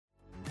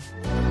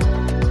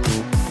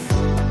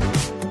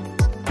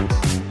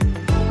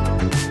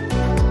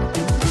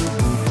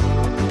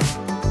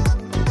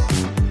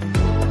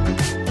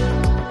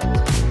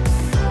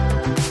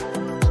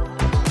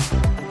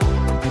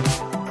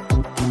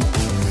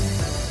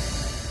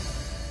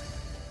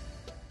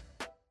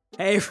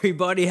Hey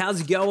everybody, how's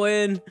it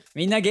going?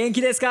 みんな元気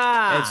です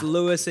か？ It's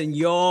Lewis and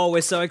Yor.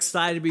 We're so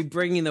excited to be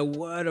bringing the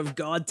word of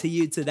God to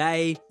you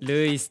today.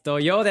 ルイスと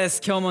ヨウです。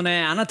今日も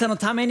ね、あなたの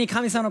ために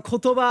神様の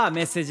言葉、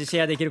メッセージシ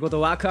ェアできること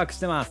をワクワクし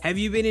てます。Have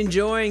you been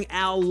enjoying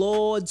our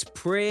Lord's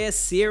Prayer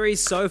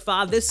series so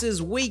far? This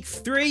is week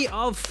 3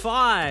 of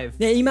 5.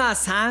 で、今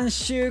3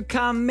週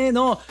間目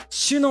の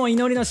主の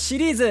祈りのシ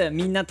リーズ、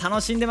みんな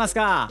楽しんでます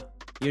か？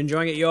 You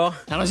enjoying it, Yor?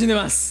 楽しんで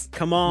ます。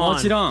 Come on. も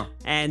ちろん。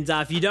 And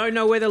if you don't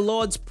know where the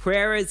Lord's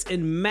Prayer is,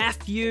 in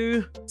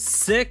Matthew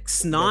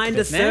 6, 9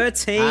 to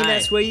 13,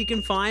 that's where you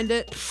can find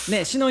it.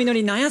 ね、主の祈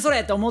りなんやそ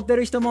れと思って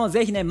る人も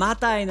ぜひね、マ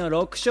タイの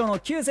6章の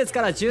9節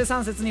から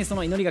13節にそ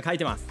の祈りが書い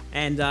てます。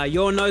And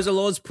Yor knows the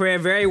Lord's Prayer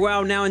very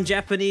well now in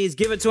Japanese.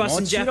 Give it to us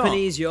in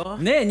Japanese, Yor.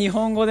 ね、日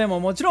本語でも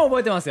もちろん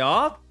覚えてます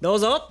よ。どう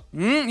ぞ。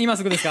今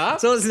すぐですか？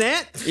そうですね。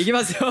いき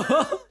ますよ。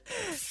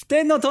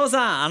天の父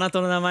さん、あな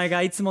たの名前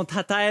がいつも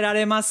称えら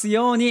れます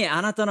ように、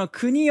あなたの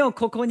国を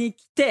ここに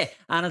来て、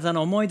あなた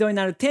の思い通りに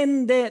なる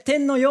天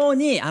のよう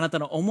に、あなた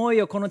の思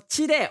いをこの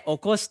地で起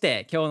こし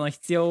て、今日の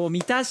必要を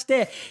満たし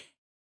て、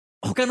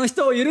他の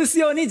人を許す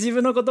ように自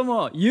分のこと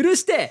も許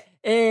して、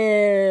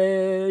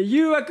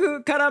誘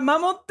惑から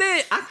守って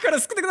悪から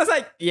救ってくださ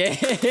い。イエ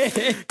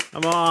ー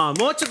イ。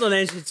もうちょっと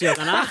練習しよう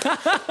かな。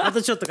あ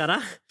とちょっとかな。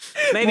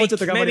もうちょっ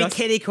と頑張ります。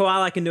Maybe Kenny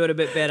Koala can do it a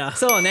bit better.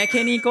 そうね、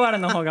ケニーコアラ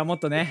の方がもっ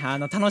とね、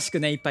楽しく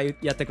ね、いっぱい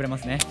やってくれま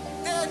すね。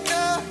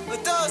お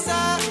父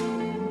さん、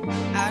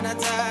あな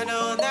た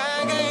の名が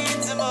い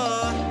つも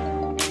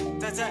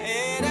称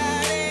えら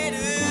れる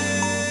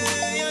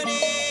よう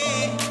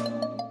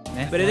に。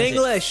ね、 But in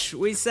English,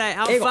 we say,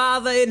 Our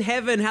Father in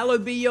heaven,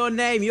 hallowed be your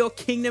name. Your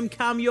kingdom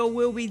come, your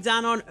will be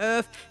done on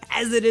earth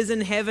as it is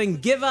in heaven.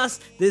 Give us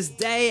this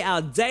day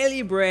our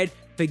daily bread.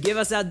 Forgive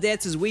us our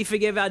debts as we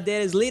forgive our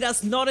debtors. Lead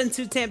us not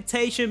into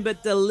temptation,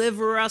 but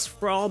deliver us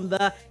from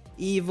the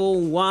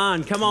evil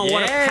one. Come on,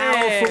 what a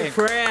powerful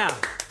prayer.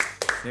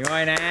 すご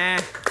いね。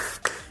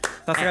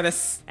さすがで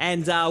す。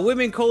And we've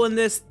been calling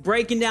this,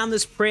 breaking down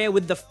this prayer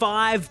with the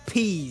 5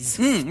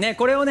 Ps. ね、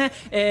これをね、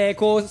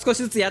こう少し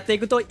ずつやってい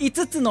くと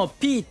5つの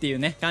P っていう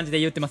ね感じで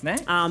言ってますね。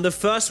The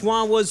first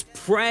one was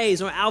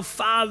praise, or Our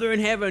Father in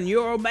heaven,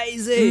 you're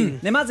amazing.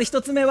 でまず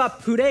一つ目は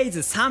プレイ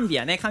ズ、賛美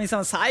やね、神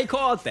様最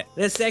高って。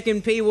The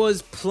second P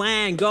was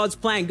plan, God's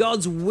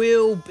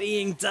will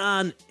being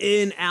done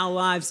in our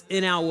lives,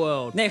 in our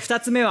world. ね、二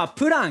つ目は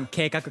プラン、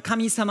計画、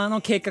神様の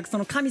計画、そ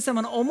の神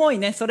様の思い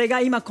ね、それが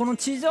今この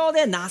地上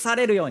でなさ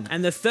れるように。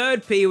And the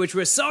third P, which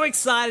we're so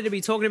excited to be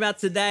talking about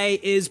today,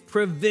 is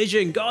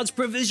provision, God's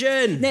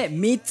provision. ね、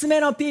三つ目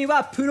の P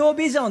はプロ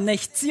ビジョンね、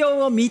必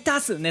要を満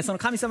たすね、その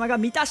神様が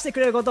満たしてく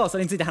れることをそ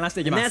れについて話し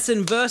ていき And ます。 that's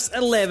in verse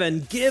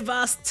 11. Give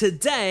us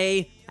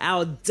today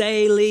our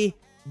daily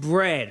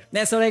bread.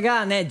 ね、それ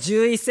がね、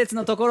11節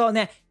のところを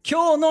ね、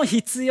今日の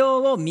必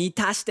要を満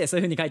たして、そう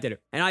いう風に書いて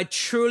る。And I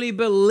truly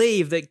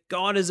believe that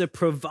God is a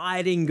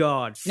providing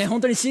God. ね、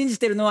本当に信じ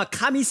てるのは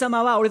神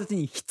様は俺たち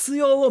に必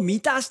要を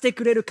満たして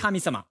くれる神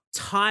様。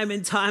Time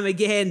and time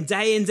again,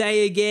 day and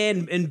day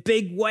again, in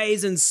big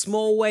ways and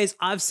small ways,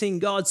 I've seen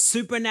God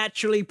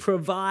supernaturally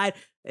provide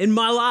in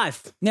my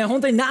life. ね、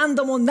本当に何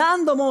度も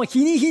何度も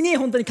日に日に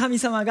本当に神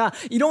様が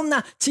いろん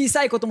な小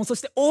さいこともそ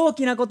して大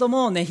きなこと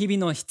もね、日々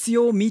の必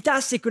要を満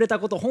たしてくれた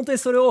こと、本当に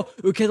それを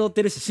受け取っ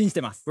てるし信じて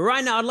ます。But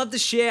right now, I'd love to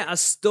share a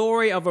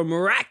story of a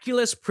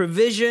miraculous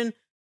provision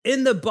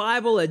in the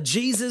Bible, a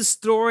Jesus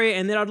story,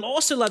 and then I'd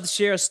also love to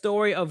share a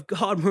story of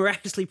God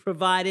miraculously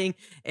providing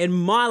in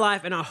my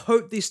life, and I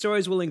hope these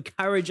stories will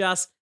encourage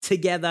us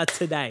together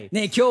today.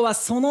 ね、今日は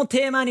その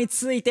テーマに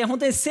ついて本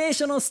当に聖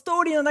書のスト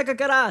ーリーの中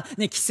から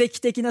ね、奇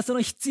跡的なそ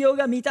の必要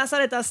が満たさ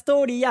れたス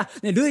トーリーや、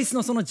ね、ルイス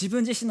のその自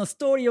分自身のス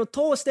トーリーを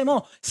通して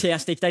もシェア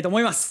していきたいと思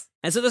います。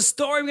And so the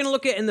story we're going to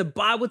look at in the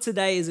Bible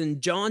today is in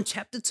John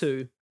chapter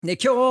 2. で、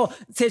今日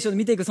聖書で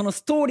見ていくその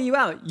ストーリー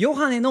はヨ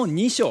ハネの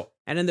2章。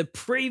And in the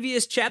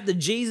previous chapter,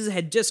 Jesus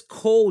had just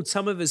called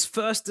some of his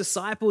first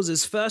disciples,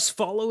 his first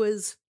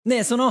followers.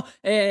 ね、その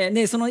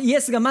イエ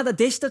スがまだ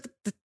弟子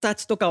た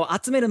ちとかを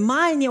集める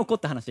前に起こっ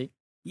た話。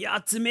い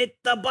や、集め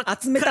たばっか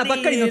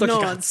りの時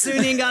か。数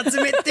人が集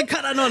めて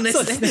からのです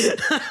ね。そうですね。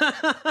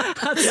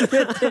集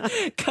め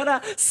てか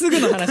らすぐ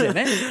の話だよ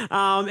ね。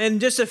And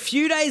just a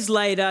few days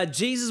later,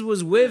 Jesus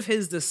was with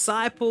his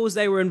disciples.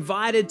 They were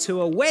invited to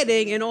a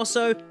wedding, and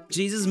also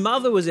Jesus'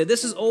 mother was there.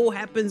 This is all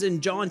happens in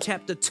John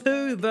chapter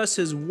 2,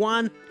 verses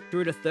 1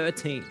 through to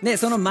 13. ね、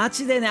その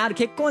町でね、ある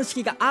結婚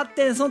式があっ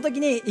て、その時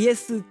にイエ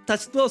スた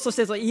ちと、そし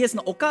てそのイエス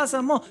のお母さ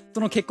んも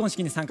その結婚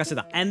式に参加して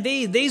た。And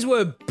these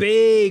were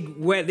big,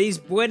 these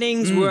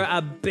weddings were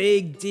a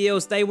big deal.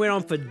 They went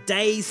on for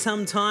days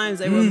sometimes.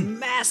 They were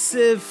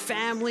massive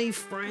family,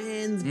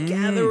 friends,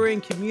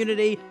 gathering,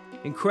 community.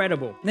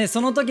 Incredible. ね、そ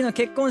の時の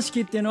結婚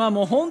式っていうのは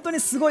もう本当に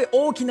すごい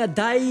大きな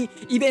大イ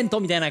ベント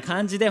みたいな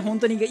感じで、本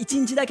当に一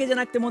日だけじゃ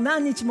なくてもう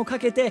何日もか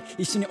けて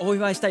一緒にお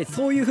祝いしたい、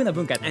そういう風な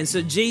文化やった。And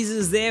so Jesus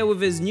is there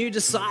with his new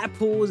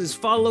disciples, his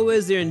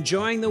followers, they're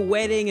enjoying the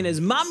wedding, and his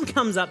mum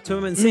comes up to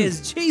him and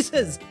says,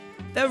 Jesus,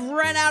 They've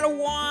run out of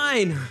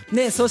wine.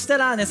 ね、そした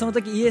らね、その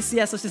時イエス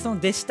やそしてその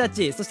弟子た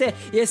ち、そして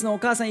イエスのお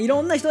母さん、い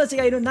ろんな人たち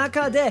がいる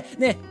中で、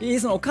ね、イエ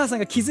スのお母さん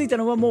が気づいた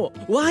のはも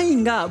うワイ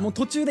ンがもう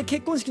途中で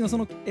結婚式のそ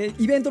の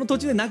イベントの途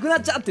中でなくな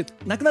っちゃった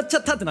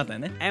ってなったよ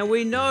ね。And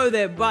we know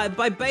that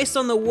based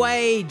on the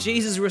way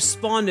Jesus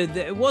responded,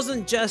 that it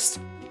wasn't just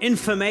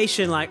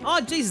information like,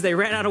 oh Jesus, they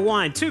ran out of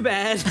wine, too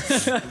bad.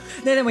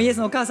 でもイエス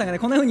のお母さんがね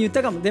こんな風に言っ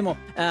たかも。でも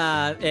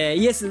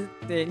イエス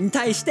に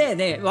対して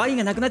ねワイン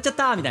がなくなっちゃっ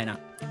たみたいな。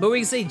But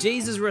we can see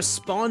Jesus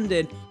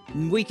responded.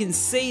 We can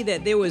see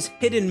that there was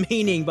hidden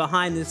meaning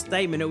behind this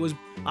statement.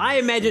 I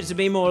imagine it to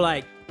be more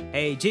like,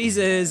 hey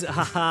Jesus,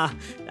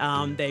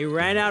 they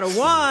ran out of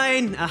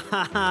wine.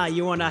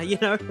 You wanna, you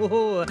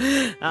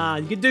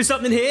can do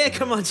something here.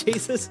 Come on,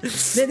 Jesus.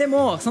 で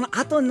もその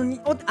後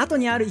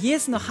にあるイエ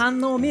スの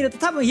反応を見ると、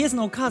多分イエス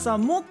のお母さんは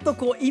もっと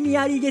こう意味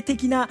ありげ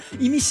的な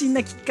意味深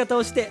な聞き方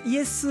をして、イ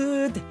エ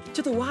スってち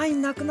ょっとワイ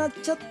ンなくなっ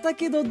ちゃった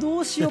けどど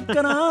うしよっ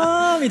か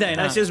なみたい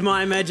な。That's just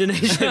my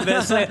imagination.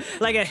 But it's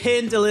like a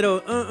hint, a little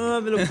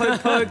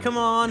poke. Come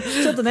on.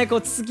 ちょっとねこ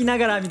うつつきな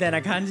がらみたい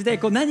な感じで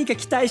こう何か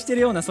期待して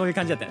るようなそういう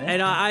感じだったよね。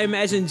And I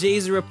imagine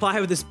Jesus replied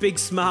with this big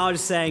smile,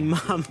 just saying,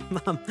 Mom,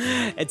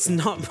 it's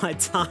not my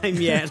time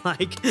yet.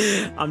 Like,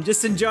 I'm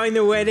just enjoying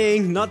the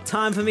wedding. Not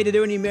time for me to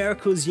do any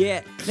miracles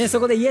yet. ね、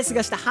そこでイエス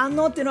がした反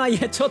応っていうのは、い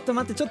やちょっと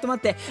待っ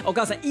てお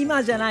母さん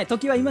今じゃない、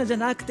時は今じゃ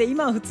なくて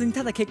今は普通に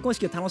ただ結婚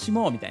式を楽し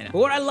もうみたいな。 But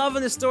what I love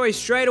in the story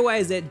straight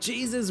away is that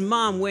Jesus'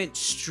 mom went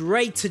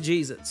straight to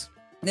Jesus.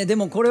 ね、で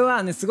もこれ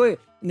はねすごい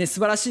ね素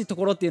晴らしいと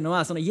ころっていうの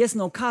は、そのイエス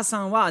のお母さ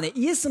んはね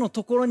イエスの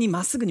ところに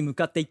まっすぐに向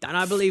かっていった。 And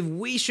I believe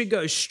we should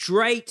go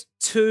straight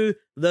to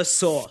the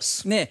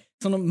source. ね、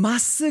そのまっ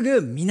す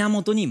ぐ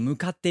源に向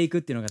かっていく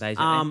っていうのが大事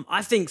だね。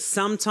I think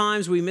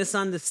sometimes we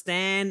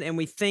misunderstand and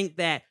we think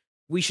that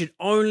we should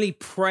only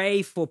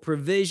pray for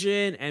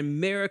provision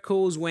and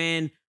miracles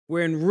when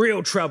we're in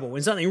real trouble,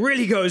 when something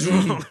really goes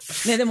wrong.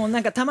 ね、でも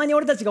なんかたまに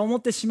俺たちが思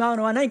ってしまう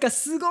のは、何か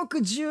すご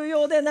く重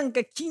要でなん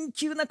か緊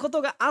急なこ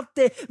とがあっ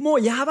ても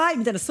うやばい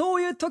みたいな、そ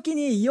ういう時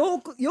によ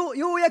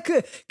うや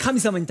く神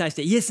様に対し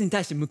てイエスに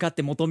対して向かっ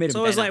て求めるみた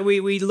いな。 So it's like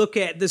we look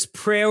at this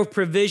prayer of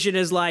provision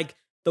as like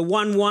the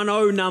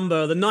 110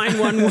 number, the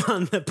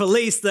 911, the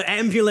police, the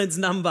ambulance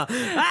number.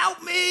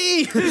 Help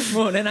me!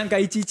 もうねなんか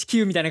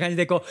119みたいな感じ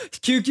でこう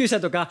救急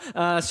車とか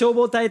消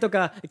防隊と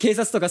か警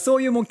察とかそ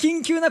ういうもう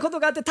緊急なこと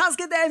があって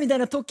助けてみたい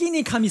な時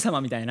に神様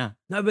みたいな。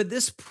 No, but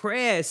this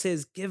prayer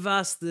says, give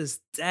us this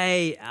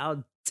day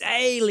our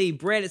daily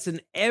bread. It's an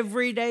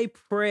everyday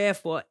prayer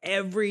for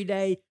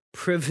everyday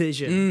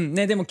provision.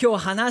 ね、でも今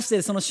日話してい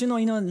るその主の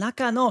祈りの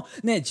中の、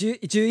ね、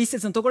11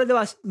節のところで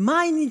は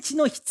毎日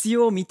の必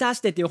要を満た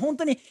してっていう、本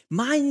当に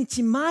毎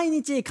日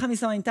神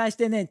様に対し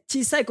てね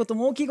小さいこと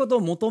も大きいことを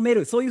求め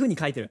る、そういうふうに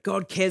書いてる。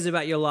 God cares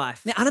about your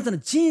life. ね、あなたの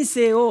人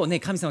生を、ね、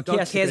神様はケ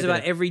God アしてく cares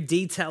れてる。 about every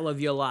detail of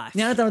your life.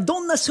 ね、あなたのど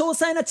んな詳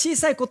細な小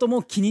さいこと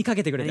も気にか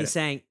けてくれ And てる。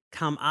 he's saying,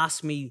 come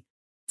ask me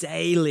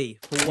daily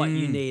for what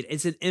you need.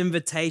 It's an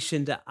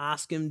invitation to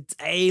ask him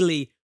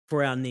daily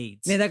for our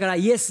needs. ね、だから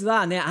イエス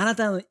はねあな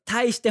たに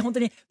対して本当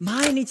に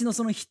毎日の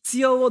その必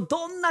要を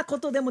どんなこ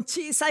とでも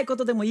小さいこ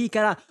とでもいい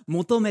から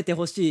求めて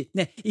ほしい、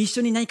ね、一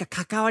緒に何か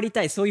関わり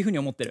たい、そういうふうに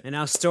思ってる。 In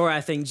our story,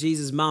 I think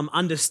Jesus' mom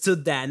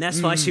understood that, and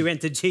that's why she went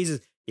to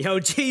Jesus.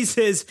 Yo,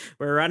 Jesus,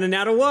 we're running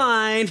out of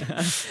wine.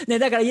 ね、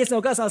だからイエスの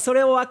お母さんはそ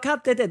れを分か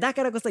ってて、だ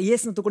からこそイエ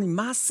スのところに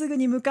まっすぐ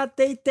に向かっ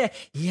ていって、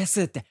イエ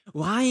スって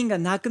ワインが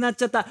なくなっ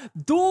ちゃった、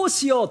どう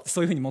しようってそ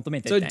ういうふうに求め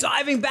てい So った。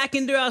 diving back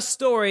into our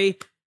story,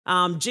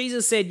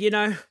 Jesus said,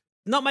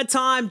 not my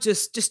time,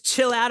 just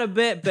chill out a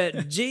bit.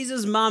 But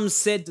Jesus' mom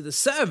said to the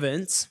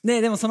servants,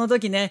 ね、でもその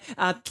時ね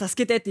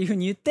助けてっていうふう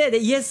に言って、で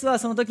イエスは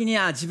その時に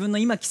自分の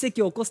今奇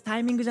跡を起こすタ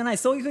イミングじゃない、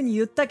そういうふうに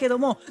言ったけど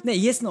も、ね、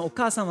イエスのお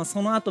母さんは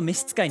その後召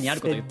使いにあ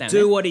ることを言ったよ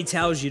do ね。 what he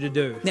tells you to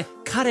do. ね、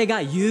彼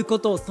が言うこ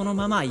とをその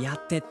ままや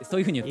ってってそう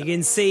いうふうに言 You った。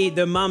 can see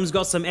the mum's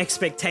got some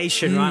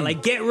expectation, right?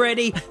 Like, get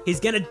ready. He's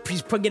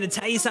probably gonna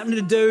tell you something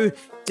to do.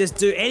 Just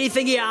do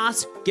anything he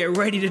asks. Get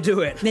ready to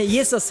do it. ね、イ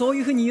エスはそう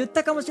いうふうに言っ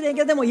たかもしれん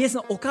けど、でもイエス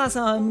のお母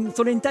さんは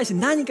それに対して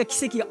何か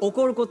奇跡が起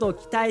こることを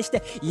期待し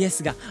て、イエ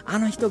スが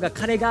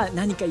彼が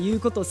何か言う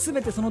ことを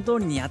全てその通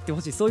りにやって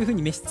ほしい、そういうふう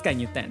に召使い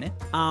に言ったよね。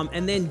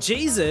 And then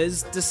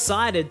Jesus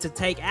decided to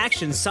take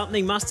action.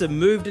 Something must have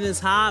moved in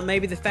his heart.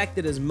 Maybe the fact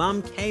that his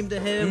mum came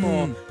to him,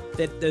 or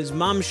that his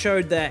mum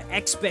showed the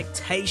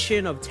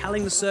expectation of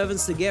telling the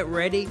servants to get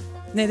ready.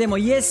 ね、でも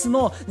イエス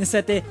も、ね、そ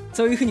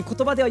ういうふうに言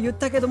葉では言っ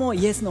たけども、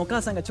イエスのお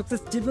母さんが直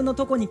接自分の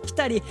ところに来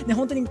たり、ね、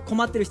本当に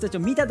困ってる人たちを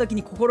見たとき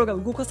に心が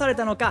動かされ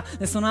たのか、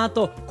ね、その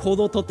後行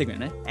動を取っていくよ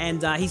ね。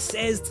 And he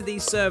says to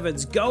these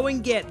servants, go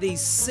and get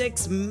these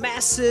 6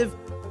 massive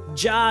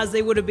jars.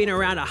 They would have been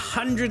around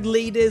 100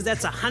 liters.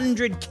 That's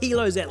 100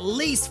 kilos at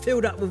least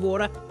filled up with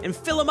water, and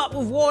fill them up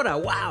with water.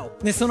 Wow.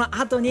 ね、その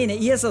後にね、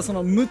イエスはそ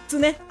の6つ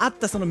ね、あっ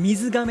たその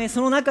水がめ、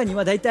その中に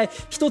はだいたい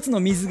1つの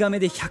水がめ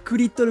で100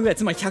リットルぐらい、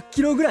つまり100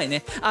キロぐらい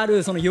ね、あ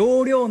るその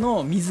容量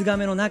の水が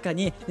めの中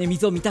に、ね、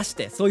水を満たし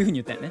て、そういうふう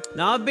に言ったよね。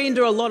Now, I've been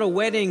to a lot of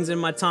weddings in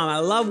my time. I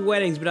love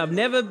weddings, but I've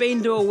never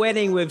been to a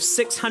wedding with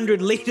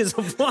 600 liters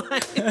of wine.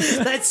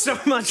 That's so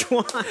much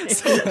wine.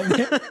 そうだ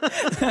ね。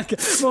なんか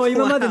もう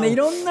今までね、い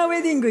ろんなウ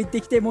ェディング行っ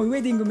てきて、もうウ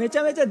ェディングめち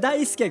ゃめちゃ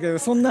大好きやけど、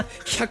そんな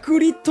100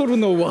リットル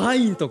のワ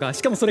インとか、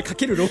しかもそれか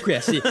ける6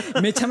やし、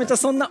めちゃめちゃ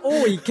そんな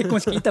多い結婚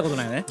式行ったこと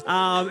ないよね。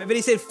But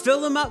he said,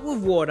 fill them up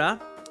with water,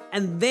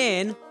 and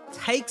then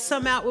take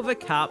some out with a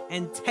cup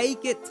and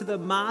take it to the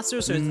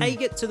master. So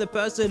take it to the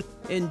person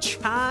in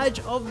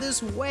charge of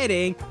this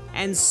wedding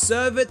and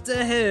serve it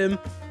to him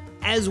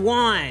as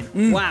wine.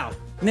 Wow.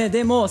 ね、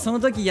でもその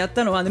時やっ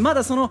たのは、ね、ま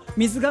だその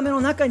水がめ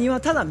の中には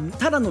ただ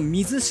の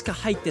水しか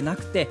入ってな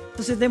くて、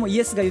そしてでもイ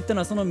エスが言ったの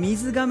は、その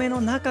水がめの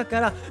中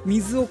から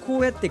水をこ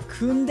うやって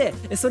汲んで、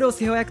それを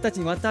世話役たち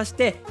に渡し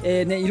て、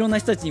ね、いろんな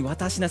人たちに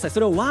渡しなさい、そ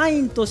れをワ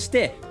インとし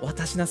て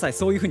渡しなさい、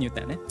そういうふうに言っ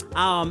たよね。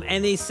And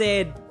he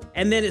said,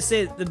 and then it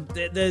said,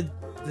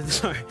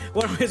 sorry,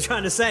 what I'm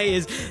trying to say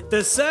is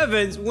the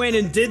servants went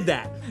and did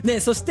that. ね、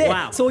そして、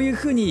Wow. そういう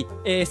ふうに、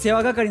世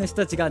話係の人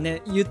たちが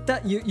ね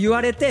言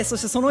われて、そ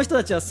してその人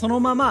たちはその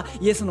まま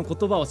イエスの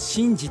言葉を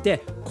信じ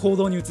て行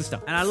動に移し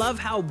た。And I love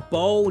how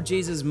bold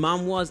Jesus'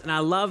 mom was, and I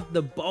love the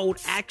bold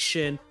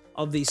action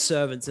of these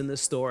servants in this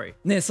story.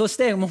 ね、そし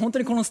てもう本当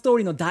にこのストー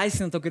リーの大好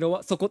きなと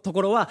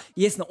ころは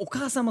イエスのお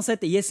母さんもそうやっ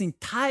てイエスに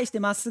対して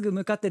まっすぐ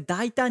向かって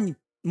大胆に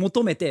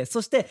求めて、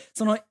そして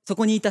そ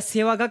こにいた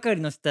世話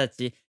係の人た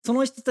ち、そ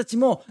の人たち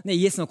も、ね、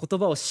イエスの言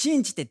葉を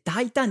信じて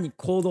大胆に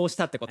行動し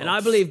たってこと。And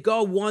I believe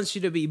God wants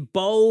you to be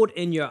bold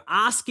in your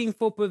asking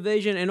for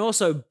provision, and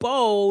also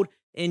bold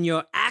in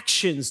your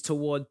actions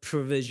toward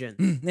provision.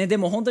 ね、で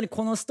も本当に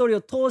このストーリー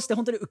を通して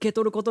本当に受け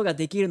取ることが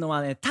できるの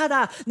はね、た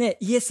だね、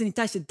イエスに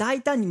対して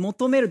大胆に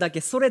求めるだけ、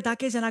それだ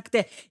けじゃなく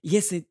て、イ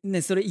エス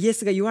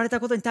が言われ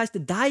たことに対して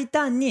大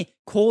胆に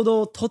行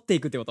動を取ってい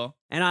くってこと。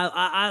And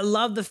I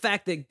love the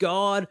fact that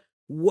God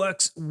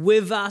works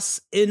with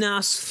us, in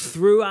us,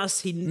 through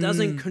us. He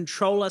doesn't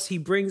control us. He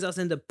brings us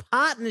into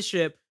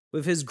partnership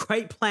with his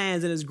great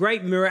plans and his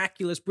great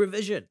miraculous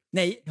provision.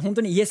 ね、本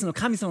当にイエスの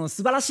神様の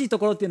素晴らしいと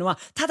ころっていうのは、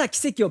ただ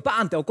奇跡をバ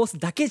ーンって起こす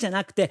だけじゃ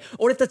なくて、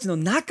俺たちの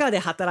中で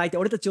働いて、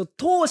俺たちを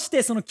通し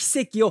てその奇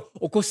跡を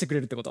起こしてくれ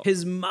るってこと。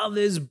His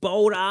mother's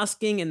bold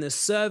asking and the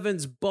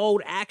servant's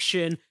bold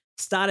action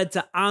started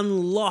to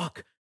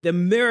unlock the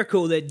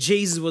miracle that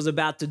Jesus was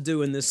about to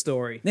do in this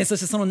story. ね、そし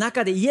てその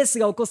中でイエス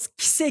が起こす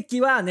奇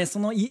跡はね、そ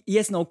のイ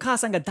エスのお母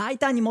さんが大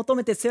胆に求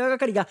めて、世話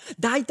係が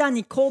大胆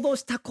に行動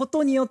したこ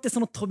とによって、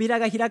その扉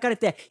が開かれ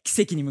て奇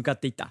跡に向かっ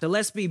ていった。So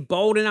let's be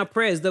bold in our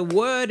prayers. The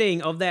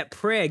wording of that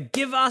prayer,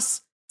 give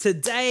us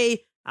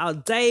today our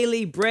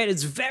daily bread,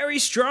 is very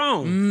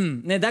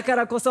strong. ね、だか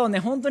らこそね、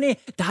本当に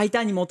大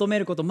胆に求め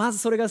ること、まず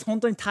それが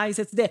本当に大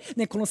切で、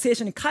ね、この聖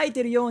書に書い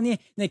てるように、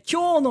ね、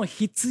今日の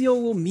必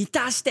要を満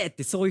たしてっ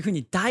て、そういうふう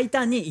に大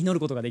胆に祈る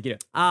ことができる。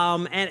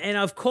And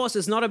of course,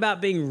 it's not about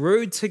being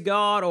rude to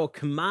God or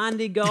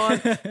commanding God,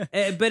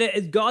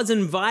 but God's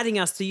inviting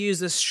us to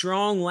use a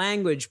strong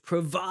language.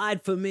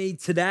 Provide for me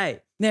today.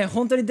 ね、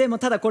本当にでも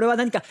ただこれは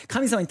何か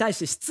神様に対し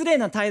て失礼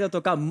な態度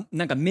とか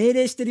なんか命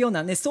令してるよう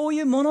なね、そうい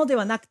うもので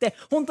はなくて、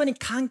本当に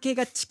関係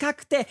が近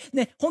くて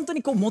ね、本当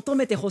にこう求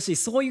めてほしい、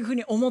そういうふう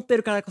に思って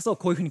るからこそ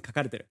こういうふうに書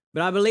かれてる。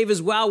But I believe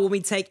as well, when we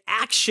take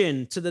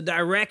action to the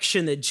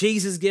direction that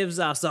Jesus gives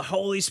us, the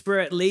Holy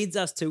Spirit leads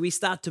us to, we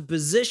start to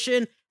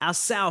position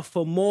ourselves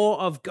for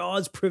more of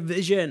God's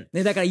provision.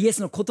 ね、だからイエス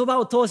の言葉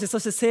を通して、そ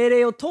して聖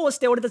霊を通し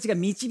て俺たちが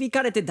導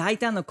かれて大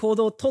胆な行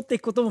動を取ってい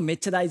くこともめっ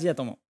ちゃ大事だ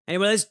と思う。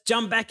Anyway, let's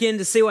jump back in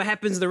to see what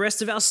happens the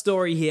rest of our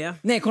story here.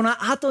 ね、この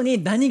後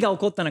に何が起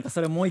こったのか、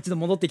それをもう一度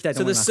戻っていきたいと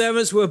So 思い the ます。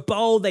 servants were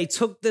bold. They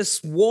took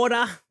this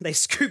water, they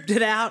scooped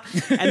it out,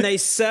 and they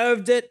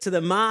served it to the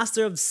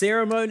master of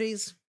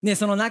ceremonies. ね、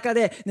その中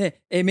で、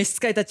ね、召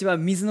使いたちは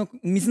水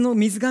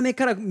がめ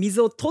から水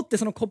を取って、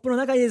そのコップの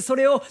中にそ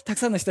れをたく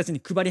さんの人たち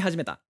に配り始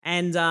めた。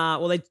And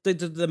well, they did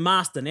the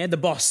master, the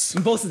boss.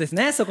 ボスです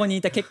ね。そこに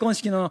いた結婚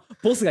式の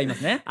ボスがいま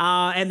すね。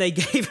And they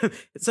gave him.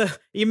 So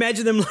you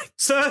imagine them like,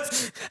 sir,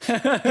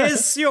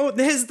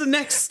 here's the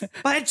next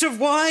batch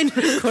of wine.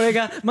 これ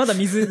がまだ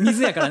水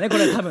やからね、こ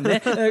れ多分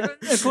ね。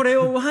これ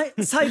を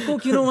最高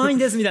級のワイン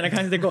ですみたいな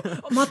感じでこ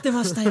う待って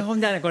ましたよ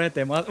みたいな、これっ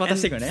て渡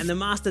してくるね。 And the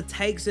master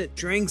takes it,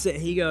 drinks it.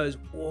 He goes,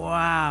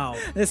 wow.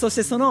 でそし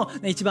てその、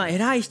ね、一番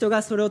偉い人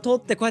がそれを取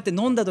ってこうやって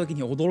飲んだ時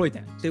に驚いた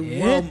よ。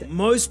Well,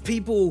 most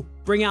people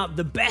bring out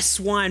the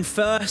best wine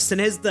first,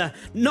 and as the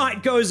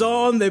night goes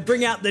on, they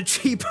bring out the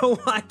cheaper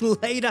wine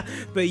later.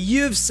 But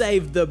you've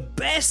saved the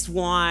best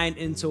wine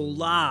until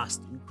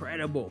last.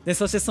 incredible. で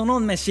そしてその、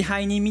ね、支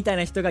配人みたい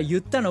な人が言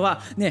ったの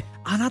は、ね、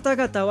あなた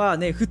方は、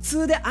ね、普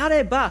通であ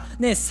れば、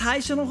ね、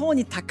最初の方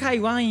に高い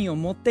ワインを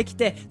持ってき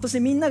て、そして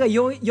みんなが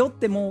酔っ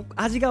てもう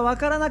味がわ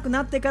からなく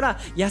なってから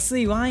安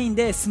いワイン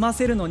で済ま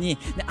せるのに、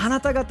ね、あ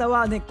なた方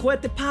は、ね、こうやっ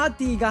てパー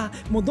ティーが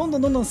もうどんど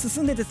ん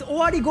進んでて終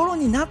わり頃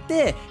になっ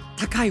て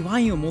高いワ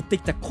インを持って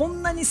きた、こ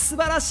んなに素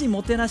晴らしい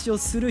もてなしを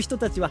する人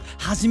たちは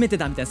初めて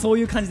だみたいな、そう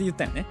いう感じで言っ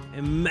たよね。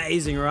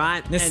Amazing,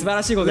 right? ね、素晴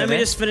らしいことだよね。 Let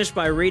me just finish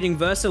by reading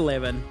verse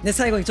 11. で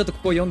最後にちょっとこ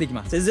こを読んでいき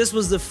ます。 It says this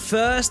was the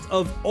first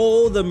of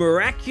all the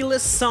miraculous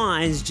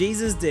signs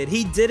Jesus did.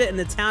 He did it in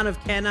the town of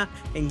Cana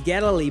in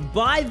Galilee.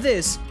 By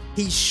this,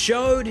 he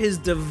showed his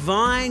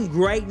divine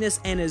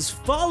greatness and his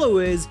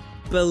followers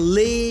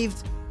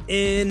believed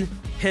in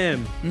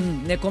him.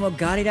 ね、この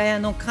ガリラヤ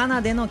のカ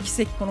ナでの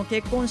奇跡、この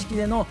結婚式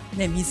での、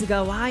ね、水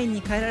がワインに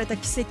変えられた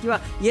奇跡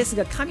は、イエス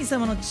が神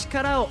様の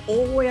力を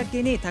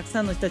公にたく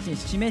さんの人たちに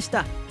示し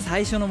た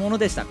最初のもの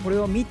でした。これ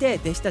を見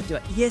て弟子たち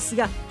はイエス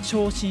が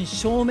正真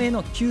正銘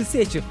の救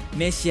世主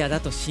メシア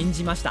だと信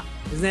じました。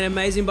 Isn't that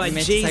amazing? By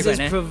Jesus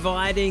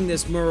providing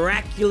this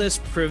miraculous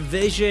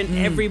provision,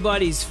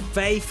 everybody's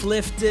faith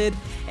lifted,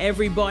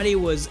 everybody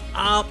was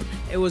up.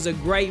 It was a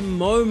great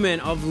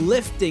moment of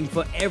lifting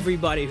for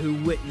everybody who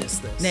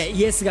witnessed this. ね、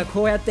イエスが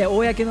こうやって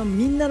公の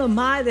みんなの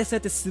前でそうや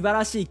って素晴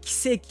らしい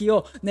奇跡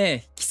を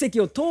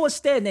通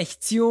してね、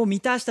必要を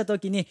満たした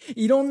時に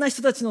いろんな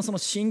人たちのその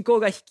信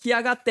仰が引き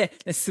上がって、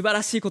ね、素晴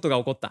らしいことが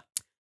起こった。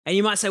And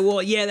you might say,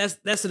 well, yeah,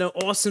 that's an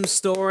awesome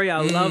story.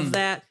 I love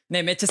that.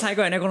 ね、めっちゃ最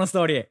高やね、このス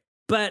トーリー。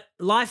But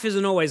life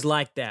isn't always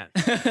like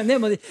that. で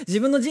も自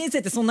分の人生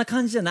ってそんな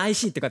感じじゃない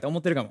しってかって思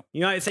ってるかも。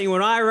You might think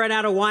when I run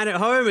out of wine at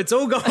home, it's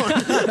all gone.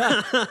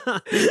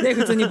 ね、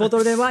普通にボト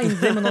ルでワイン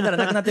全部飲んだら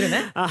なくなってる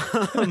ね。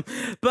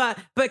But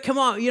come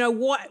on, you know,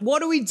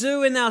 what do we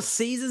do in our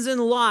seasons in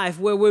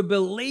life where we're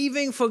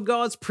believing for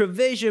God's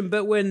provision,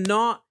 but we're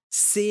not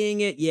seeing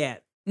it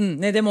yet?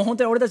 ね、でも本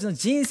当に俺たちの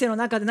人生の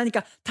中で何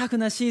かタフ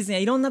なシーズンや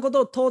いろんなこ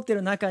とを通って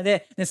る中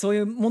で、ね、そうい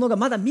うものが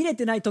まだ見れ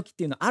てない時っ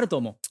ていうのはあると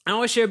思う。I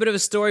want to share a bit of a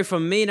story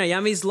from me and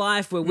Ayami's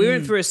life where we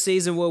went through a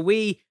season where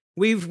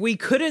we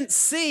couldn't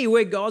see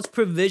where God's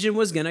provision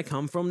was going to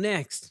come from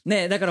next.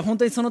 ね、だから本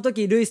当にその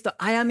時ルイスと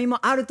あやみも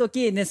ある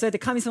時、ね、そうやって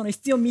神様の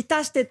必要を満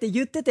たしてって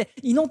言ってて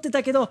祈って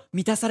たけど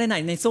満たされな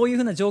い、ね、そういう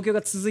風な状況が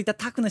続いた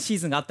タフなシー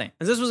ズンがあったんや。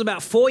And this was about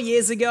 4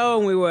 years ago,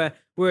 and we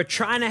were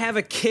trying to have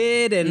a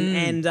kid,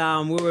 and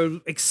we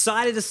were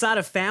excited to start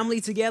a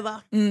family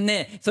together.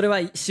 ね、それは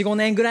 4,5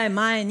 年ぐらい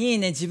前に、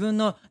ね、自分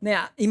の、ね、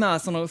今は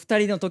その2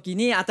人の時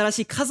に新し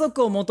い家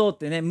族を持とうっ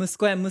てね、息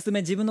子や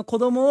娘、自分の子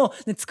供を、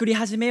ね、作り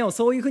始めよう、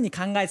そういうふうに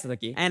考えてた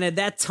時。And at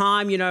that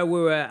time, you know,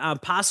 we were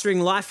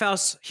pastoring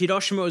Lifehouse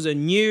Hiroshima. It was a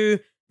new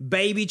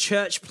baby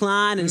church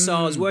plant, and so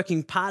I was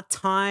working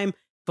part-time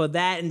for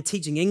that and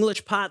teaching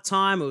English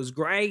part-time. It was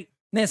great.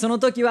 ね、その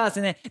時はです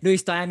ね、ルイ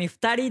スとあやみ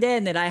2人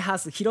で、ね、ライハウ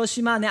ス広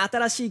島、ね、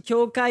新しい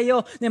教会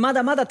を、ね、ま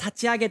だまだ立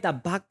ち上げた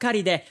ばっか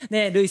りで、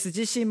ね、ルイス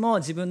自身も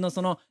自分の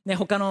その、ね、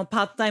他のパ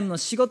ートタイムの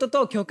仕事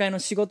と教会の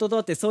仕事と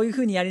ってそういう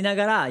風にやりな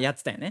がらやっ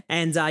てたよね。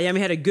And Yami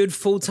had a good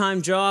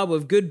full-time job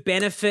with good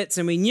benefits,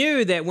 and we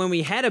knew that when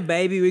we had a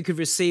baby, we could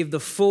receive the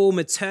full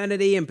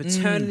maternity and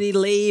paternity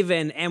leave,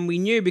 and we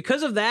knew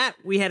because of that,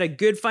 we had a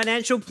good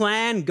financial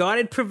plan, God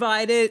had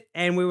provided,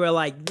 and we were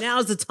like,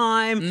 now's the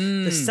time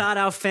to start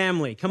our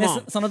family. Come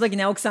on. その時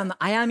ね、奥さんの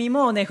あやみ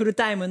もね、フル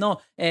タイムの、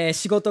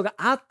仕事が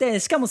あって、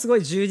しかもすご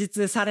い充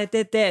実され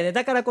てて、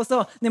だからこ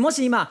そ、ね、も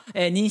し今、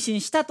妊娠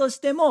したとし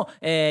ても、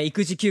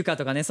育児休暇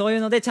とかね、そういう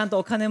のでちゃんと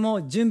お金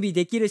も準備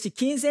できるし、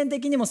金銭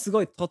的にもす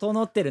ごい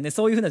整ってるね、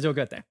そういう風な状況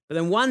だったよ。But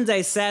then one day,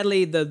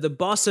 sadly, the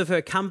boss of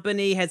her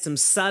company had some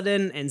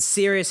sudden and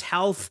serious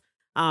health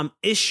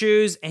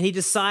issues, and he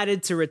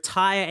decided to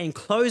retire and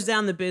close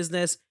down the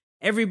business.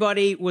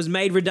 Everybody was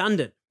made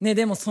redundant. ね、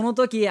でもその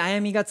時あ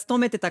やみが勤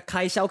めてた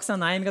会社、奥さ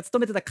んのあやみが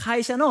勤めてた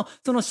会社の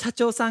その社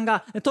長さん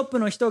が、トップ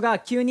の人が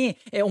急に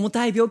重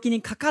たい病気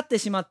にかかって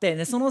しまって、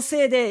ね、その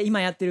せいで今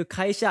やってる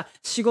会社、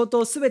仕事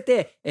をすべ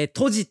て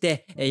閉じ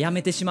て辞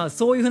めてしまう、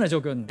そういうふうな状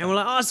況になった。And we're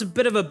like, oh, it's a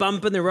bit of a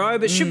bump in the road,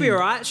 but it should be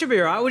alright, should be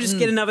alright. We'll just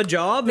get another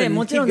job ね、 and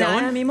もち keep ろんね、あ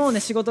going. やみもね、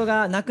仕事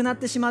がなくなっ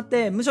てしまっ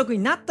て無職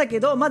になったけ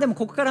ど、まあでも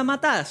ここからま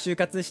た就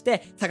活し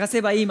て探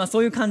せばいい、まあそ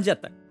ういう感じだっ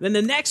た。Then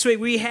the next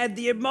week, we had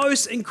the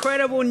most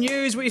incredible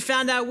news. We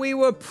found out we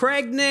were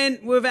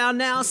pregnant with our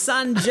now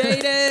son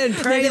Jaden. ね、で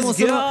Praise も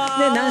その、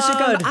ね、何週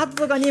間 God. 後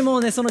とかにも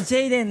ね、そのジ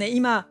ェイデンね、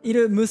今い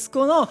る息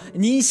子の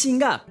妊娠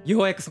が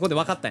ようやくそこで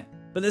分かったんや。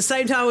 But at the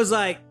same time, I was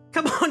like,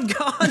 come on,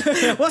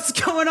 God, what's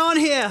going on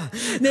here?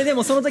 ね、で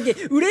もその時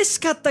嬉し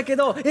かったけ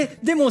ど、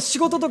でも仕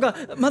事とか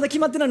まだ決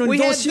まってないのに We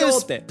どう had しよう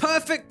this って。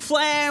perfect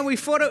plan. We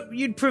thought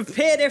you'd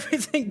prepared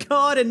everything,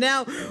 God, and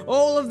now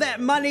all of that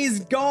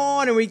money's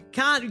gone, and we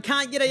can't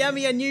get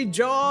Ayami a new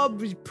job.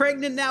 She's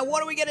pregnant now.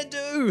 What are we gonna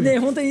do? ね、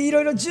本当にい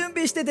ろいろ準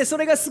備してて、そ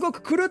れがすご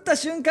く狂った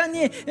瞬間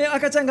に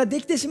赤ちゃんがで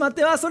きてしまっ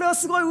て、それは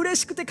すごい嬉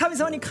しくて神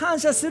様に感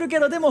謝する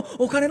けど、でも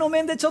お金の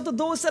面でちょっと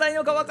どうしたらいい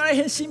のか分から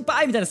へん、心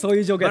配みたいな、そう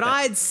いう状況だっ But た。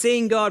 I had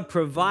seen God God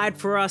provide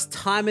for us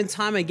time and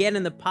time again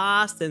in the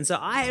past. And so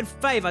I had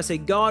faith. I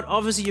said, God,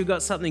 obviously you've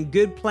got something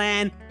good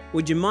planned.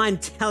 Would you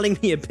mind telling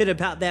me a bit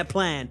about that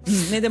plan?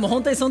 ね、でも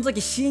本当にその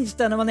時信じ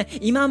たのはね、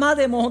今ま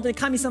でも本当に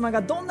神様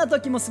がどんな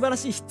時も素晴ら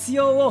しい必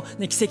要を、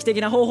ね、奇跡的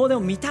な方法で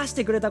も満たし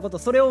てくれたこと、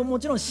それをも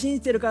ちろん信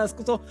じてるから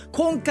こそ、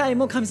今回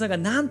も神様が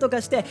何と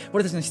かして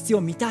俺たちの必要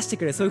を満たして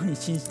くれる、そういうふうに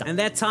信じた。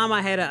And that time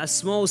I had a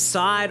small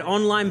side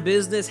online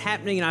business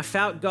happening, and I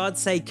felt God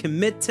say,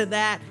 commit to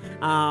that.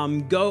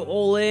 Go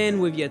all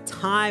in with your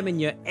time and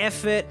your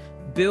effort.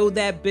 Build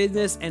that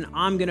business, and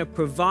I'm going to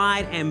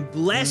provide and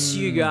bless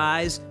you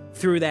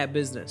guys.Through that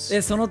business.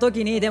 でその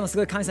時にでもす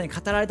ごい神様に語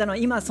られたのは、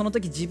今その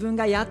時自分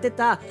がやって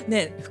た、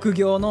ね、副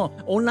業の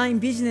オンライン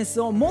ビジネス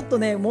をもっと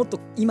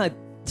今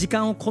時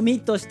間をコ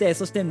ミットして、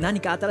そして何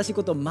か新しい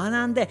ことを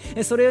学んで、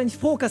それに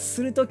フォーカス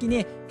するとき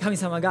に神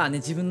様が、ね、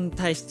自分に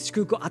対して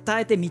祝福を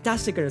与えて満た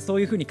してくれる、そ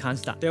ういうふうに感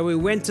じた。So we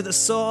went to the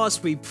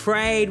source, we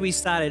prayed, we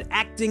started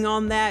acting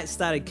on that,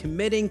 started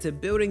committing to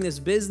building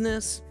this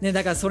business. ね、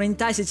だからそれに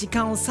対して時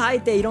間を割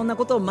いて、いろんな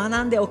ことを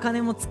学んで、お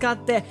金も使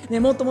って、ね、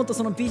もっともっと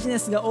そのビジネ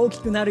スが大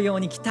きくなるよう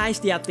に期待し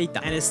てやっていっ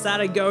た。And it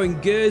started going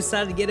good,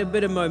 started to get a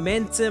bit of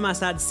momentum. I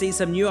started to see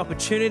some new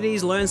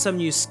opportunities, learn some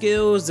new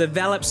skills,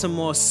 develop some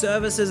more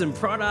services and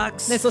products.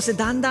 ね、そして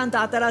だんだんと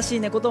新し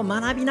い、ね、ことを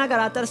学びなが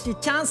ら、新しい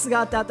チャンス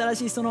があって、新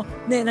しいその、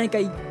ね、何か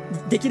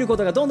できるこ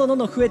とがどんどん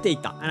増えていっ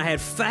た。And I had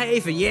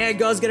faith, and yeah,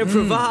 God's going to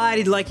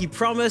provide like He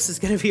promised. It's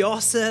going to be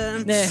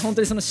awesome. ね、本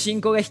当にその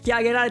信仰が引き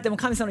上げられても、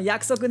神様の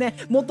約束ね、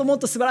もっともっ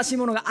と素晴らしい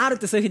ものがあるっ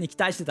て、そういうふうに期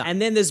待してた。And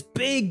then this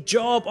big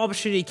job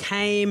opportunity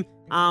came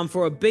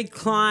for a big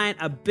client,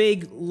 a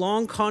big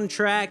long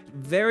contract,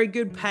 very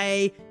good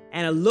pay,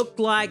 and it looked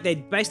like they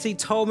basically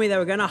told me they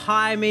were going to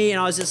hire me, and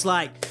I was just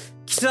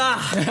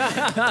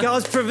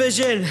like,God's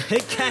provision,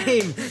 it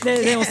came.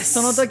 でも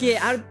その時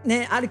ある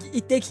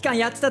一定期間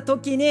やってた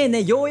時に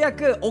ね、ようや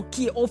く大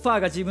きいオファー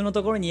が自分の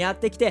ところにやっ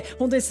てきて、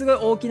本当にすごい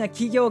大きな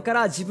企業か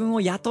ら自分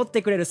を雇っ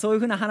てくれる、そういう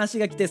風な話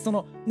が来て、そ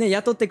のね、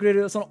雇ってくれ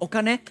るそのお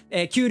金、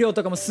給料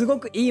とかもすご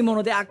くいいも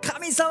ので、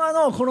神様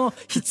のこの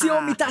必要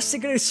を満たして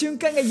くれる瞬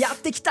間がやっ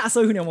てきた、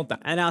そういう風に思っ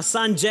た。And our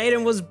son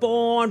Jaden was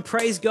born.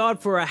 Praise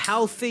God for a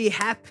healthy,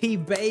 happy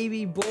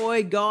baby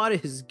boy. God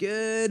is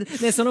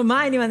good. ね、その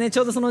前にはね、ち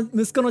ょうどその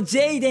息子のジ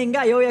ェイデン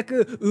がようや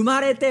く生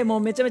まれて、もう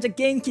めちゃめちゃ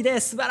元気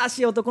で素晴らし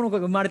い男の子が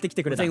生まれてき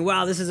てくれた。Saying,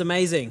 wow, this is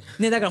amazing.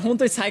 ね、だから本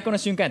当に最高の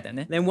瞬間やったよ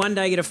ね。Then one day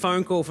I get a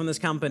phone call from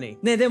this company.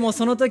 ね、でも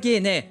その時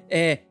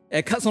ね、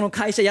その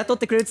会社雇っ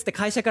てくれるっつって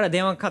会社から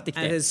電話がかかってき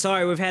て。And it says,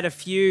 sorry, we've had a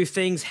few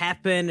things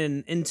happen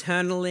and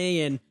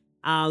internally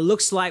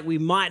and.Looks like we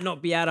might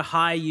not be able to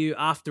hire you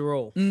after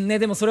all. ね、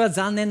でもそれは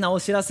残念なお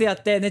知らせや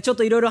って、ね、ちょっ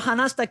といろいろ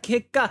話した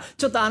結果、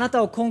ちょっとあな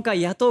たを今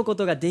回雇うこ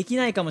とができ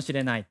ないかもし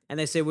れない。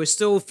And they said, we're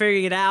still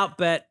figuring it out,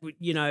 but,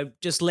 you know,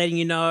 just letting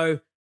you know,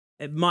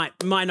 it might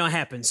not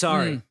happen.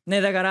 Sorry.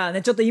 ね、だから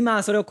ね、ちょっと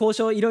今それを交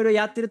渉いろいろ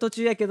やってる途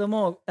中やけど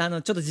も、ちょ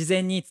っと事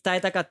前に伝え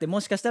たかって、も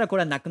しかしたらこ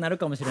れはなくなる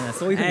かもしれない。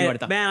そういうふうに言われ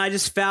た。Man, I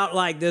just felt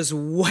like this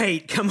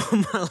weight come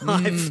on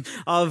my life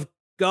of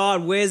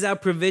God, where's our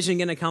provision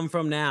going to come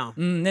from now?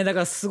 ね、だか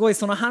らすごい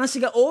その話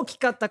が大き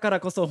かったから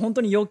こそ、本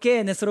当に余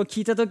計ね、それを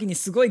聞いた時に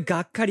すごいが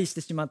っかりし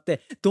てしまっ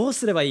て、どう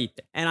すればいいっ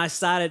て。And I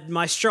started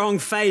my strong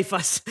faith. I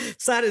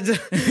started to,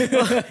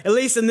 at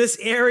least in this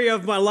area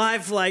of my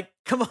life, like,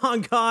 come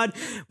on, God,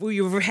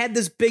 we've had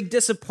this big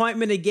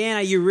disappointment again.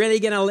 Are you really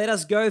going to let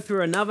us go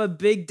through another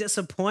big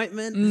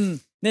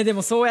disappointment? ね、で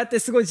もそうやって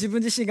すごい自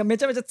分自身がめ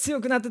ちゃめちゃ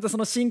強くなってたそ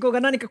の信仰が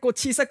何かこう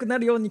小さくな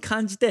るように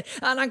感じて、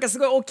なんかす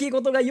ごい大きい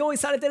ことが用意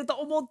されてると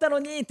思ったの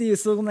にっていう、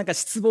そのなんか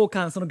失望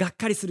感、そのがっ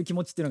かりする気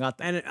持ちっていうのがあっ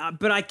た。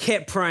But I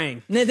kept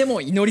praying. ね、で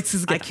も祈り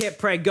続けた。I kept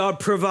praying, God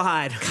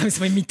provide. 神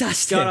様に満た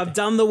して。God, I've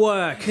done the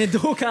work. ね、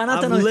どうかあな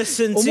たの I've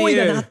listened to 思い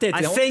が you. なってって。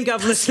I think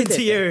I've listened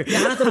to you.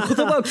 あなたの言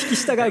葉を聞き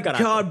従うから。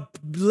God,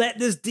 let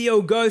this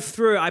deal go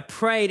through. I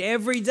prayed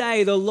every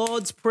day the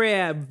Lord's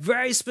Prayer,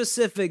 very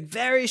specific,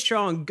 very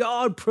strong.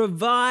 God,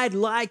 provide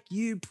like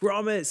you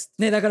promised.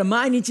 ね、だから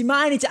毎日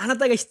毎日あな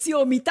たが必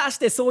要を満たし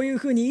て、そういう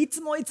ふうにい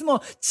つもいつ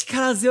も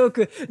力強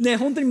くね、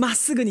本当にまっ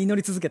すぐに祈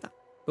り続けた。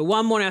But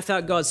one morning I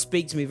felt God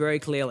speak to me very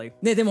clearly.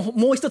 ね、でも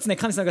もう一つね、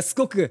神様がす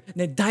ごく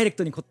ね、ダイレク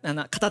トに語っ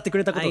てく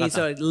れたことがあった。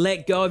So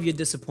let go of your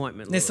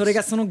disappointment. ね、それ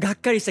がそのがっ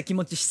かりした気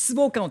持ち、失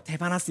望感を手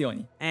放すよう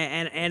に。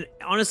And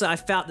honestly, I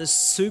felt this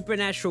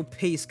supernatural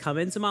peace come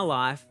into my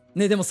life.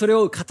 ね、でもそれ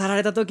を語ら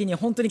れた時に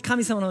本当に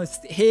神様の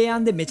平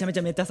安でめちゃめち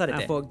ゃ満たされ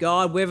て。I thought,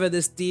 God, whether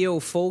this deal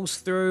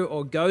falls through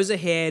or goes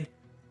ahead,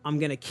 I'm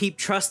going to keep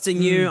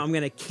trusting you. I'm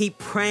going to keep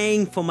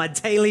praying for my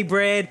daily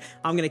bread.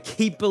 I'm going to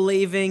keep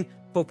believing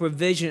for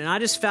provision. And I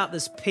just felt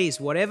this peace.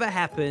 Whatever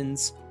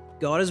happens,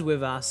 God is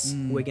with us.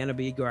 We're going to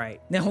be great.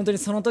 ね、本当に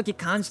その時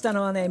感じた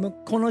のはね、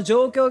この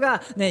状況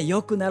がね、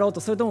良くなろう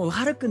と、それとも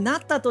悪くな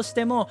ったとし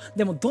ても、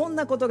でもどん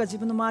なことが自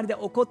分の周りで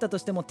起こったと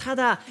しても、た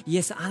だイ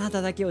エスあな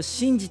ただけを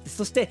信じて、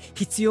そして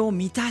必要を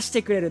満たし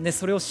てくれるね、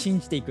それを信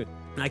じていく。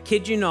And I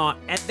kid you not,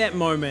 at that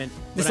moment,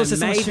 when そして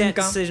その I made 瞬 that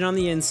間 decision on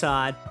the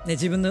inside,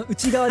 自分の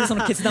内側でそ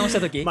の決断をし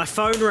た時 my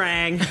phone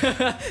rang.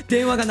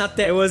 電話が鳴っ It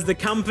て was the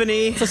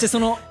company. そしてそ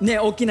の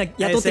大きな They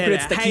雇ってくれ said,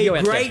 てた企 hey, 業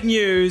やって great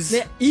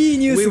news. いい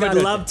ニュー We スがあ would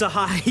る love to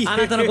hire you. あ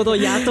なたのことを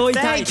雇い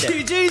たいって Thank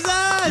you, Jesus.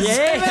 イ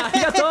エーイあ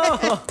りがと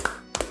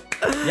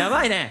うや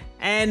ばいね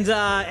And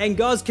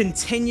God's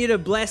continued to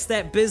bless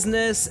that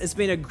business. It's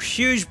been a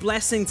huge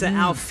blessing to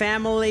our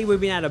family. We've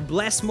been able to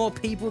bless more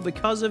people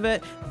because of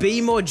it,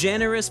 be more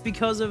generous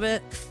because of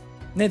it.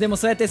 でも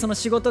そうやってその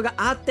仕事が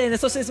あって、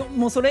そして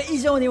もうそれ以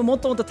上にもっ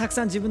ともっとたく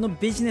さん自分の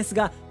ビジネス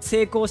が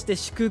成功して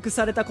祝福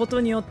されたこと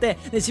によって、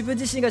自分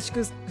自身が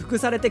祝福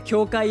されて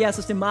教会や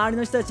そして周り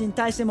の人たちに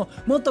対しても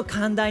もっと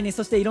寛大に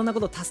そしていろんなこ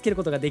とを助ける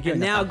ことができるよう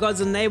And にな now っ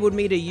た。 God's enabled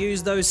me to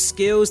use those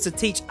skills to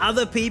teach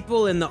other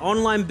people in the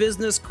online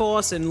business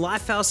course and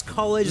Lifehouse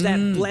College.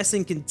 That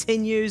blessing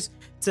continues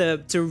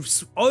to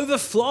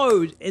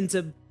overflow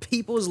into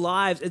people's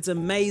lives. It's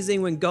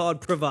amazing when God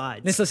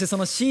provides. そしてそ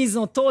のシーズ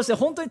ンを通して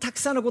本当にたく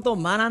さんのことを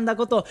学んだ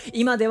こと、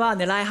今では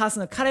ライハウス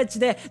のカレッジ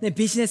で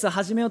ビジネスを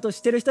始めようと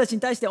している人たちに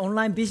対してオン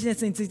ラインビジネ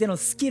スについての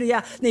スキル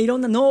やいろ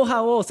んなノウ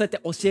ハウをそうやって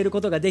教える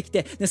ことができ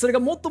て、それが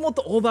もっともっ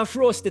とオーバーフ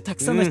ローしてた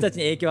くさんの人たち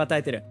に影響を与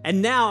えている。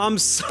And now I'm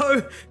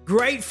so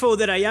grateful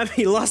that I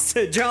only lost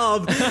a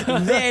job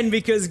then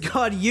because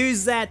God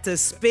used that to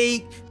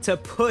speak, to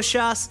push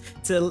us,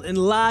 to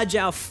enlarge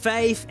our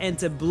faith and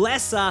to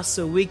bless us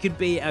so we could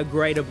be a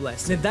greater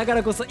blessing. だか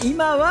らこそ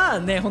今は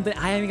本当に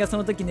あやみがそ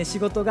の時仕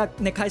事が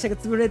会社が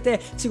潰れて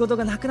仕事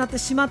がなくなって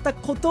しまった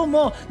こと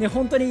も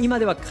本当に今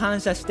では感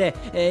謝して、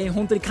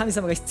本当に神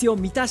様が必要を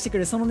満たしてくれ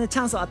るそのチ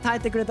ャンスを与え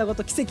てくれたこ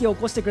と、奇跡を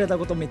起こしてくれた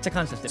ことをめっちゃ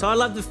感謝してる。 So I'd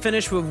love to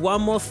finish with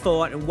one more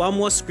thought and one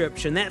more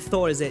scripture. And that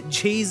thought is that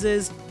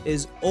Jesus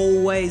is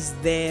always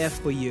there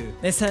for you.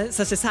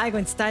 そして最後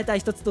に伝えたい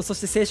一つと、そ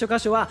して聖書箇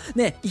所は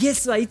イエ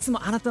スはいつ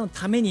もあなたの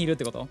ためにいるっ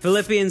てこと。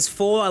 Philippians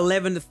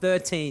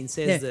 4:11-13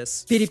 says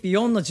this. フィリピ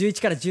4の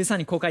11から13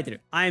にこう書いて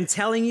る。 I am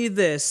telling you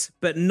this,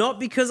 but not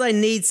because I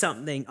need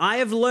something. I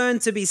have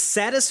learned to be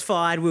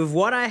satisfied with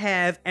what I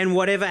have and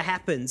whatever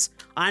happens.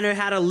 I know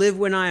how to live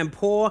when I am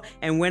poor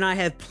and when I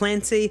have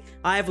plenty.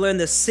 I have learned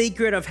the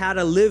secret of how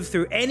to live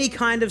through any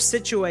kind of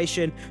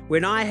situation,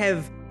 when I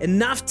have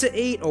enough to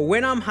eat or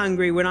when I'm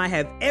hungry, when I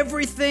have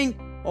everything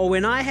or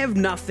when I have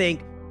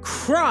nothing.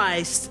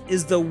 Christ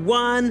is the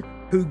one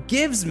who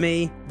gives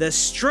me the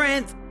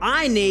strength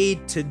I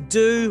need to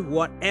do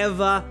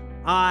whatever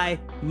I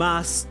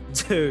must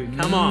do.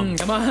 Come on.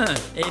 Come on.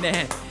 いい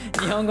ね。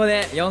日本語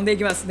で読んでい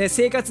きますね。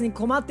生活に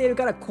困っている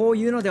からこう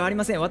いうのではあり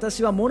ません。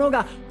私は物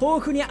が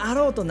豊富にあ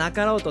ろうとな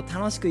かろうと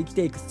楽しく生き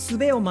ていく術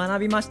を学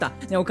びました。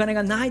お金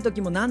がない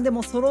時も何で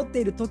も揃って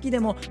いる時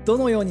でもど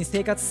のように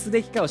生活す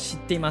べきかを知っ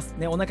ています。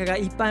お腹が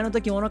いっぱいの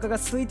時もお腹が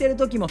空いている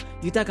時も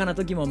豊かな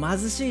時も貧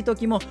しい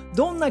時も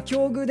どんな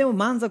境遇でも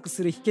満足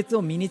する秘訣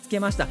を身につけ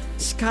ました。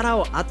力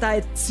を与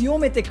え強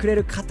めてくれ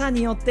る方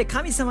によって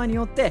神様に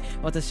よって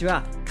私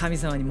は神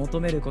様に求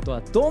めること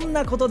はどん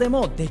なことで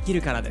もでき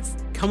るからです。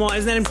 Come on,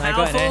 isn't that 最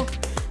高やね。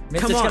 powerful? め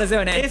っちゃ Come 力 on,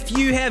 強いね。 if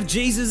you have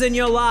Jesus in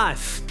your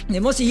life,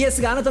 もしイエ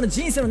スがあなたの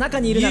人生の中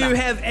にいる you なら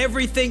have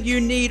everything you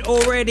need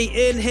already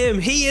in Him.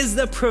 He is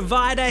the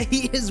provider.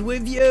 He is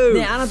with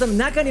you. あなたの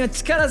中には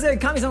力強い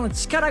神様の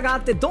力があ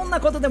ってどんな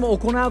ことでも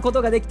行うこ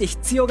とができて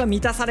必要が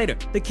満たされる。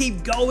 To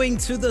keep going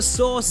to the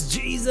source,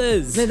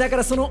 Jesus. だか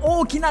らその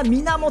大きな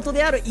源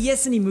であるイエ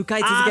スに向か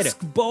い続ける。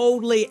 Ask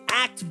boldly,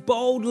 act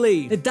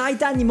boldly. 大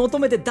胆に求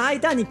めて大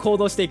胆に行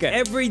動していく。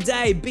 Every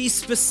day, be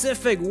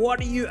specific.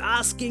 What are you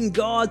asking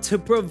God to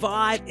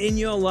provide in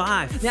your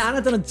life? あ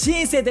なたの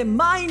人生で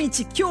毎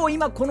日今日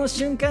今この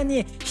瞬間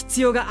に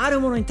必要があ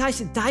るものに対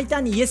して大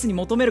胆にイエスに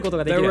求めること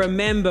ができ But る。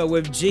 remember,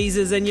 with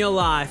Jesus in your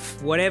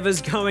life,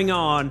 whatever's going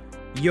on,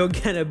 you're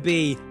gonna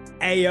be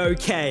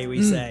A-OK,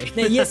 we say.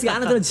 イエスがあ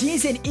なたの人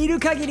生にいる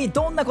限り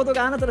どんなこと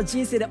があなたの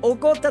人生で起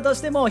こったと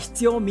しても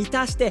必要を満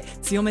たして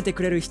強めて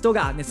くれる人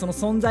が、その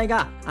存在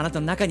があな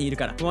たの中にいる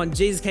から。 Come on,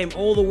 Jesus came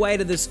all the way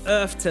to this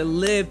earth to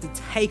live, to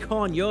take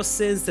on your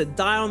sins, to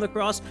die on the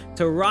cross,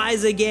 to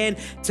rise again,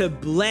 to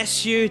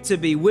bless you, to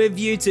be with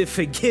you, to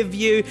forgive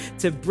you,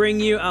 to bring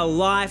you a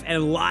life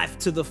and life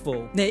to the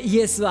full. イ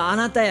エスはあ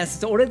なたやそし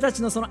て俺た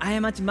ちのその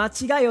過ち間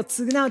違いを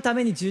償うた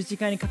めに十字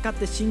架にかかっ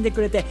て死んで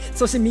くれて、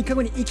そして3日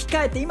後に生き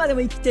返って今でも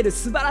生きている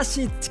素晴ら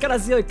しい力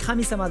強い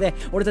神様で、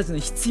俺たちの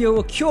必要を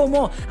今日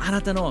もあな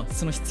たの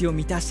その必要を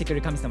満たしてくれ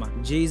る神様。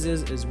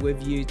 Jesus is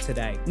with you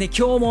today.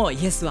 今日も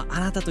イエスはあ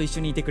なたと一緒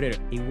にいてくれる。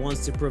 He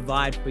wants to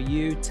provide for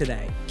you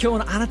today. 今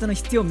日のあなたの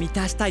必要を満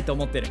たしたいと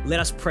思ってる。 Let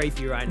us pray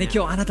for you right 今 now.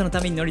 日あなたの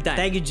ために乗りた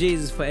い。 Thank you,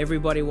 Jesus, for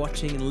everybody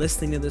watching and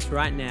listening to this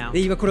right now.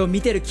 今これを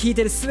見てる聞い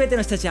てる全て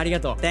の人たちありが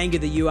とう。 Thank you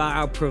that you are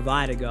our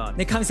provider,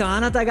 God. 神様あ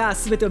なたが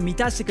全てを満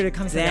たしてくれる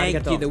神様あり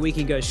が Thank と you う。 that we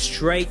can go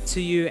straight to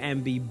you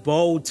and be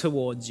bold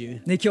towards you.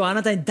 今日あ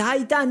なたに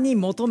大胆に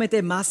求め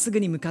てまっす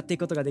ぐに向かっていく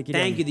ことができる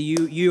よう Thank に。 you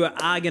that you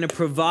are going to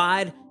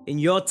provide in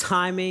your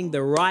timing the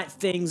right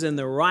things in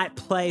the right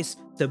place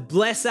to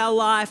bless our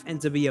life and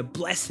to be a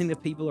blessing to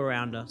people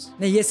around us.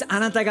 ね、イエス、あ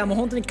なたがもう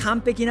本当に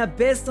完璧な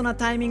ベストな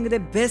タイミングで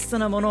ベスト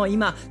なものを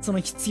今、その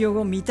必要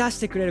を満たし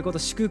てくれること、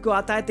祝福を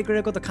与えてくれ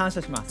ることを感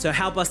謝します。So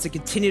help us to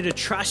continue to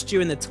trust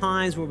you in the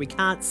times where we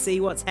can't see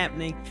what's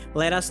happening.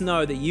 Let us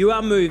know that you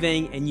are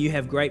moving and you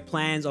have great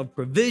plans of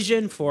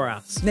provision for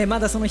us. ね、ま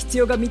だその必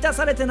要が満た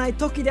されてない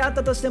時であっ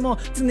たとしても、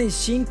常に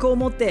信仰を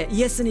持って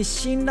イエスに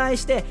信頼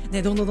して、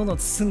ね、どんどん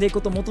進んでいく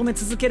ことを求め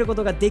続けるこ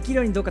とができる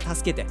ようにどうか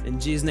助けて。In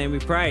Jesus' name we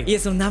pray. イエ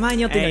スの名前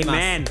によって祈ります。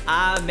Amen.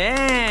 アー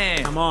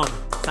メン。 Come on.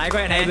 最高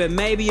や Hey, ね。 but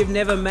maybe you've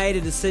never made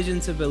a decision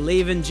to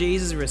believe in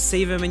Jesus,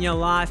 receive Him in your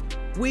life.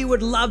 We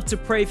would love to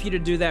pray for you to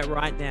do that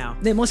right now.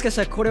 でもしかし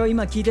たらこれを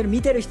今聞いてる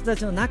見てる人た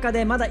ちの中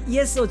でまだイ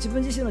エスを自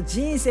分自身の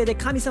人生で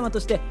神様と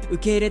して受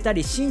け入れた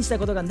り信じた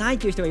ことがない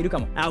という人がいるか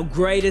も。 Our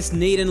greatest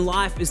need in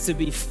life is to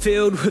be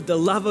filled with the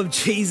love of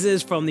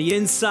Jesus from the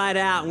inside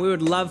out, and we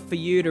would love for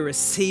you to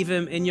receive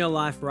Him in your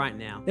life right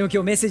now. でも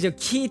今日メッセージを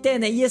聞いて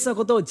ね、イエスの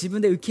ことを自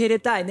分で受け入れ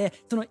たいね、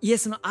そのイエ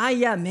スの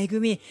愛や恵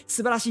み、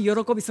素晴らしい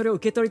喜び、それを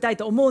受け取りたい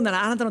と思うな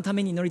らあなたのた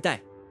めに祈りた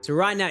い。So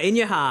right now, in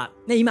your heart,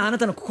 ね、今あな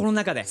たの心の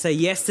中で、 say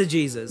yes to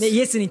Jesus. ね、イ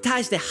エスに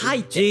対してはい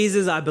って、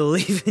 Jesus, I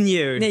believe in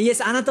you. ね、イエ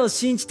スあなたを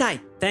信じたい。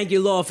 Thank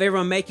you, Lord, for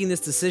everyone making this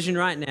decision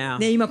right now.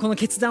 ね、今この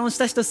決断をし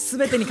た人す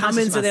べてに感 Come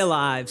謝し into ます。 their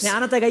lives. ね、あ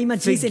なたが今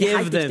人生に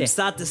入っ Forgive てき them. て、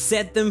 Start to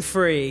set them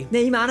free.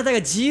 ね、今あなたが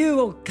自由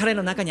を彼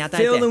の中に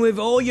与え Fill て、 them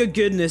with all your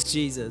goodness,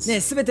 Jesus.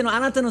 ね、すべてのあ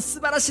なたの素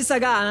晴らしさ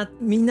が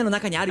みんなの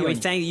中にある And よう we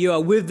に。 thank you are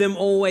with them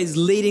always,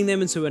 leading them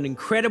into an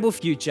incredible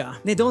future.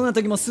 ね、どんな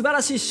時も素晴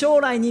らしい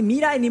将来に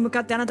未来に向か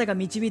ってあなたが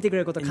導いてくれ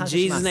ることを In 感謝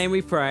しま Jesus' す。 name we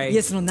イエ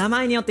pray. スの名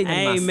前によって祈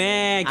ります。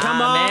 Amen. Come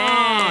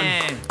アー on. メ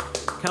ン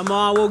Come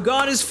on. Well,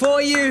 God is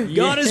for you.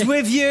 God is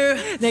with you.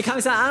 ね、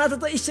神様あなた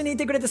と一緒にい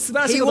てくれて素晴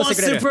らしい He ことをし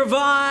て wants くれ to る。ね、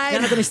あ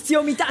provide. なたの必要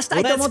を満たした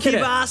いと思 Let's ってる。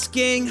 keep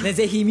asking. ね、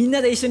ぜひみん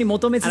なで一緒に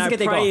求め And 続 I け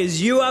ていこ pray う。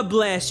 as you are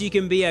blessed, you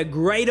can be a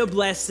greater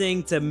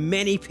blessing to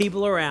many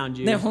people around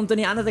you. ね、本当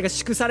にあなたが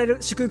祝福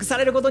さ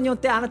れることによっ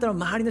てあなたの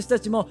周りの人た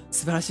ちも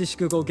素晴らしい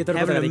祝福を受け取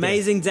る Have ことが an で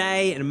きる。 amazing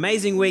day, an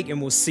amazing week, and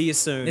we'll see you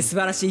soon. ね、素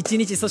晴らしい一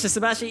日、そして素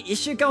晴らしい一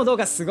週間をどう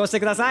か過ごして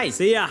ください。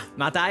 See ya.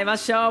 また会いま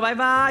しょう。バイ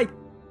バイ。